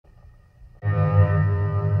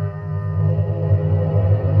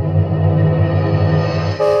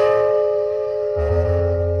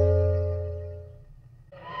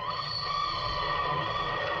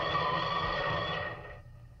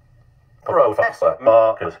Professor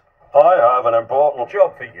Marcus, I have an important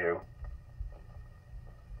job for you.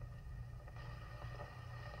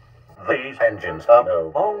 These engines are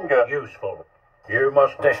no longer useful. You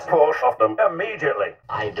must dispose of them immediately.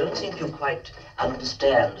 I don't think you quite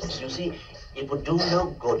understand. You see, it would do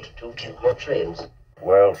no good to kill your trains.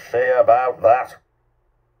 We'll see about that.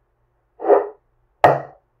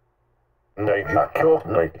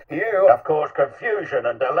 You have caused confusion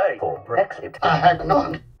and delay for Brexit. I have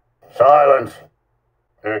not. Silence.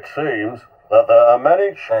 It seems that there are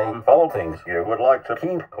many shameful things you would like to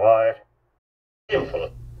keep quiet. Shameful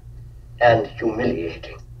and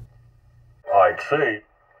humiliating. I see.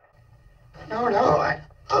 No,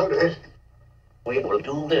 I'll do it. We will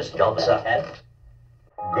do this job, Sir Head.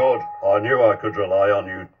 Good. I knew I could rely on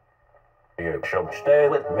you. You should stay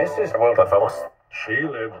with Mrs. Wilberforce. She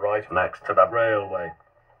lives right next to the railway.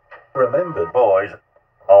 Remember, boys,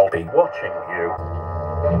 I'll be watching you.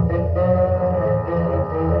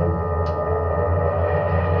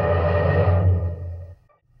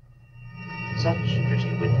 Such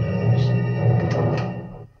pretty windows.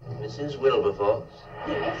 Mrs. Wilberforce?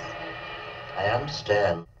 Yes? I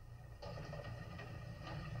understand.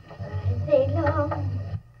 They long.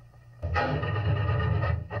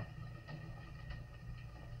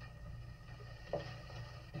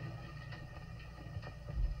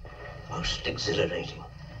 Most exhilarating.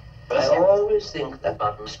 I always think that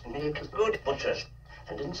buttons make good butchers.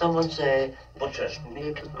 And didn't someone say butchers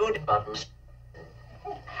make good buttons?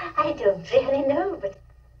 I don't really know, but...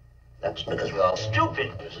 That's because you are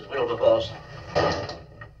stupid, Mrs. Wilberforce. No.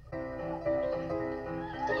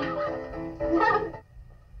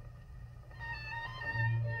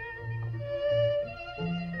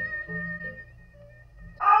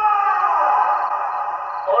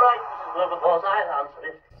 All right, Mrs. Wilberforce, I'll answer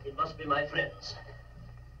it. It must be my friends.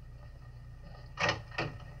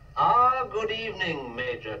 Good evening,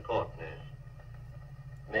 Major Courtney.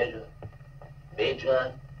 Major.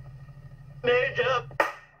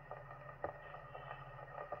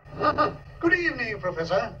 Good evening,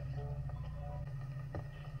 Professor.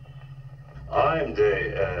 I'm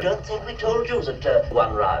the, Don't think we told you that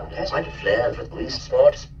one round has quite a flair for police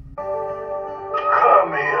sports.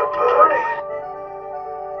 Come here, Bernie.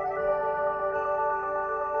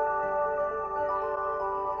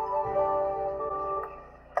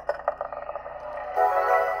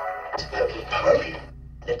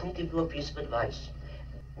 Let me give you a piece of advice.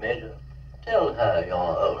 Major, tell her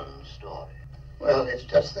your own story. Well, it's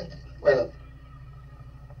just that, well...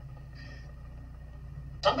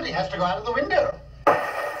 Somebody has to go out of the window.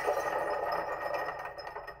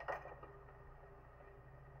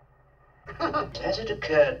 Has it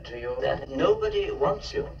occurred to you that nobody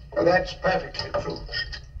wants you? Well, that's perfectly true.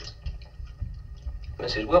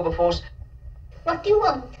 Mrs. Wilberforce? What do you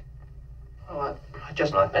want? Oh, I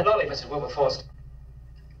just like that lolly, Mrs. Wilberforce.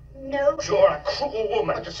 No. You're a cruel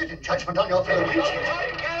woman to sit in judgment on your fellow creatures.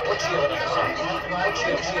 What's your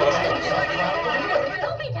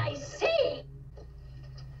Stop it, I say.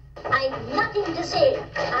 I've nothing to say.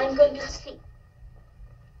 I'm going to sleep.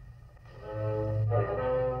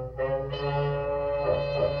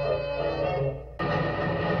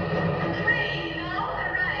 Train now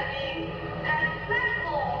arriving at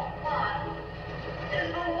platform 1.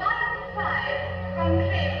 Number 15 from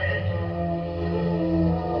Cambridge.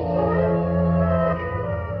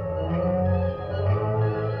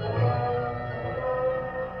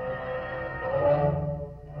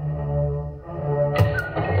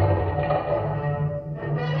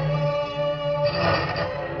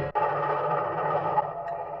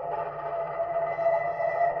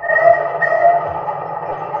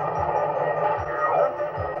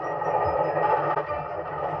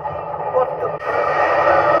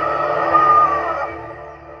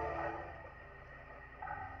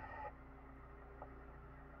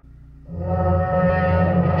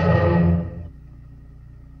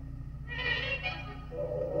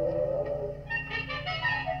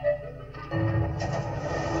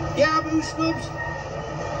 Snubs?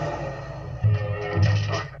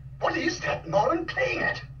 What is that Norman playing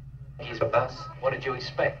at? He's a bus. What did you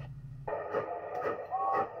expect?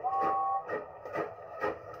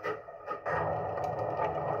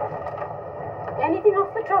 Anything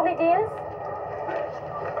off the trolley, dears?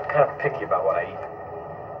 I'm kind of picky about what I eat.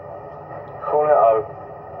 Call it home.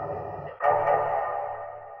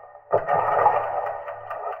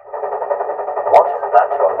 What is that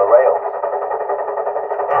on the rails?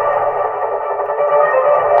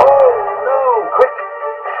 Oh no! Quick!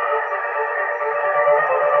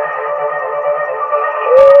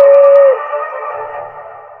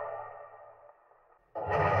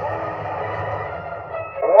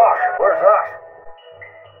 What? Where's that?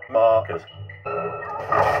 Marcus.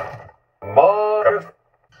 Marcus.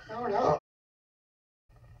 No, no.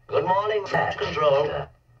 Good morning, Fat Controller.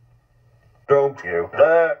 Don't you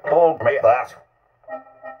dare call me that.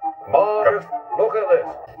 Marcus, look at this.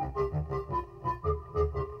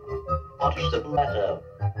 What's the matter?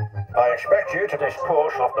 I expect you to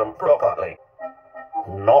dispose of them properly.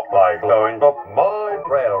 Not by blowing up my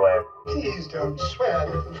railway. Please don't swear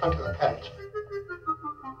in front of the parrot.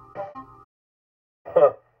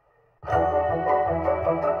 Huh.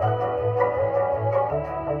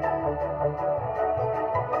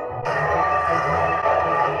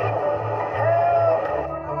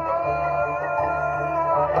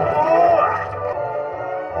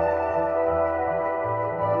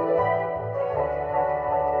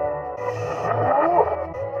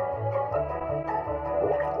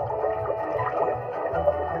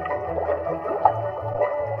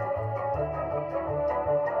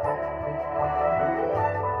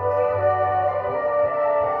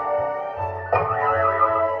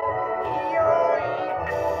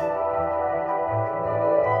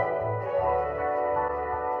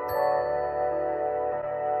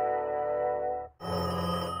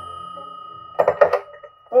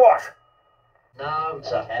 What? Now,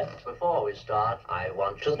 Sir Head, before we start, I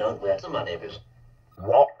want to know where the money is.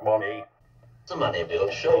 What money? The money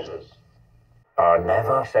bill's shoulders. I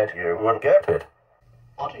never said you would get it.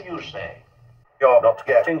 What do you say? You're not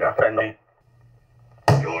getting a penny.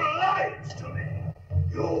 You're lying to me.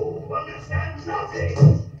 You understand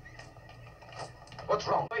nothing. What's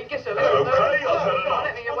wrong? We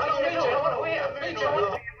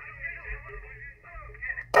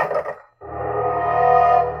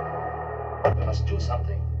must do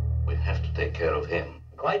something. We have to take care of him.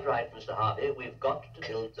 Quite right, Mr. Harvey. We've got to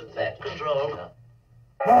kill the Fat Controller.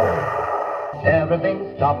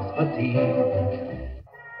 Everything stops for tea.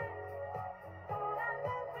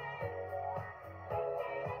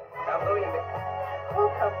 Can't believe it. Who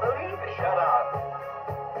can believe it? Shut up.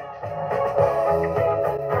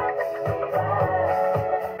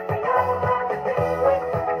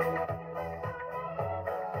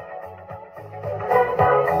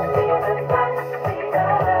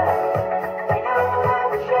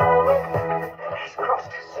 He's crossed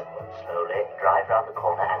us. Slowly, drive round the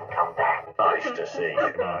corner and come back. Nice to see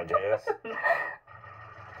you, my dear.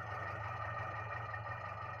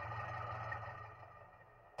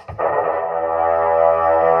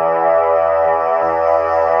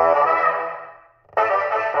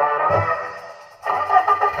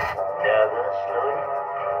 Nervous, Louis?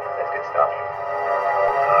 Let's get started.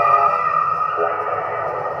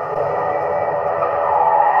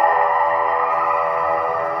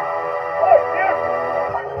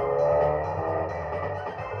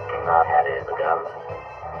 Now, Harry, the gun.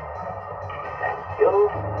 Thank you.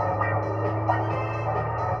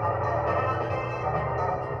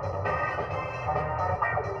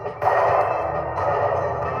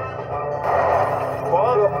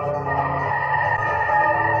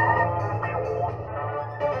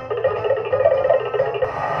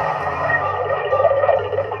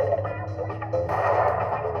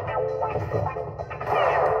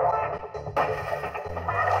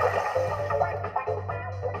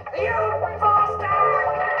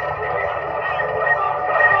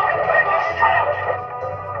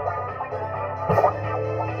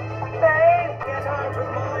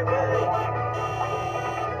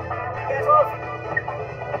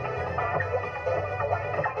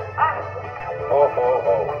 Ho, ho,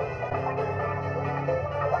 ho.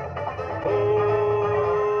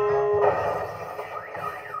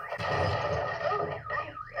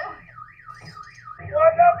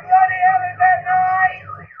 What the bloody hell is that noise?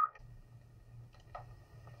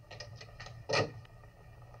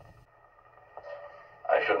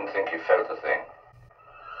 I shouldn't think you felt a thing.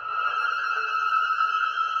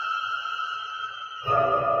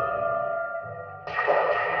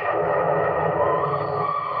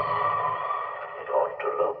 It ought to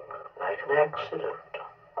look like an accident.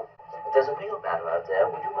 There's a wheelbarrow out there.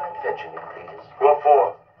 Would you mind fetching it, please? What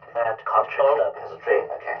for? That controller has a train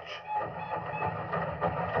to catch.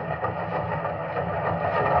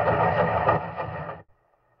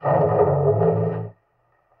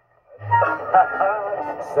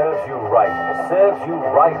 Serves you right. Serves you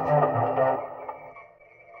right.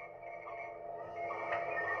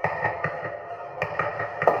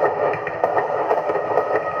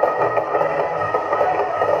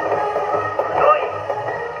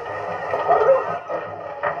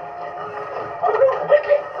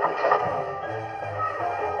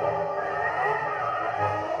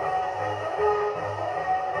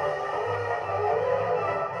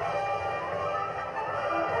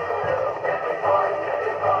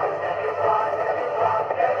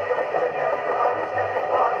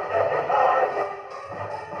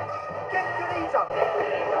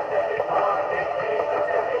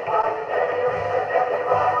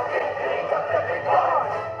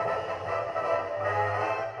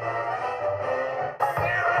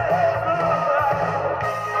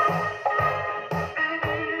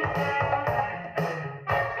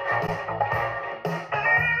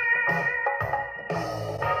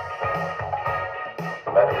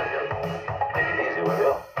 the matter with you? Take it easy, will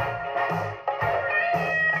you?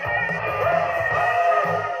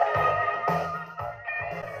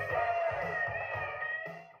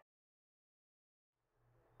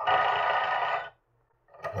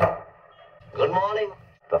 Good morning.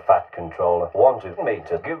 The Fat Controller wanted me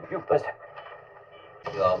to give you this.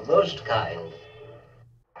 You're most kind.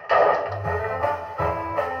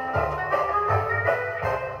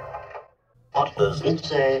 What does it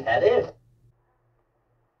say, Harry?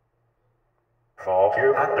 For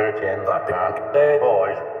you had dirty in that dark day,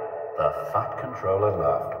 boys. The Fat Controller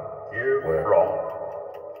laughed. You were wrong.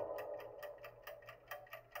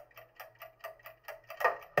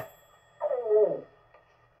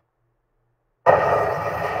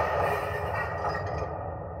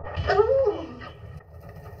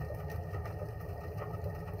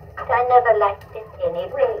 I never liked it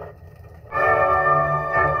anyway.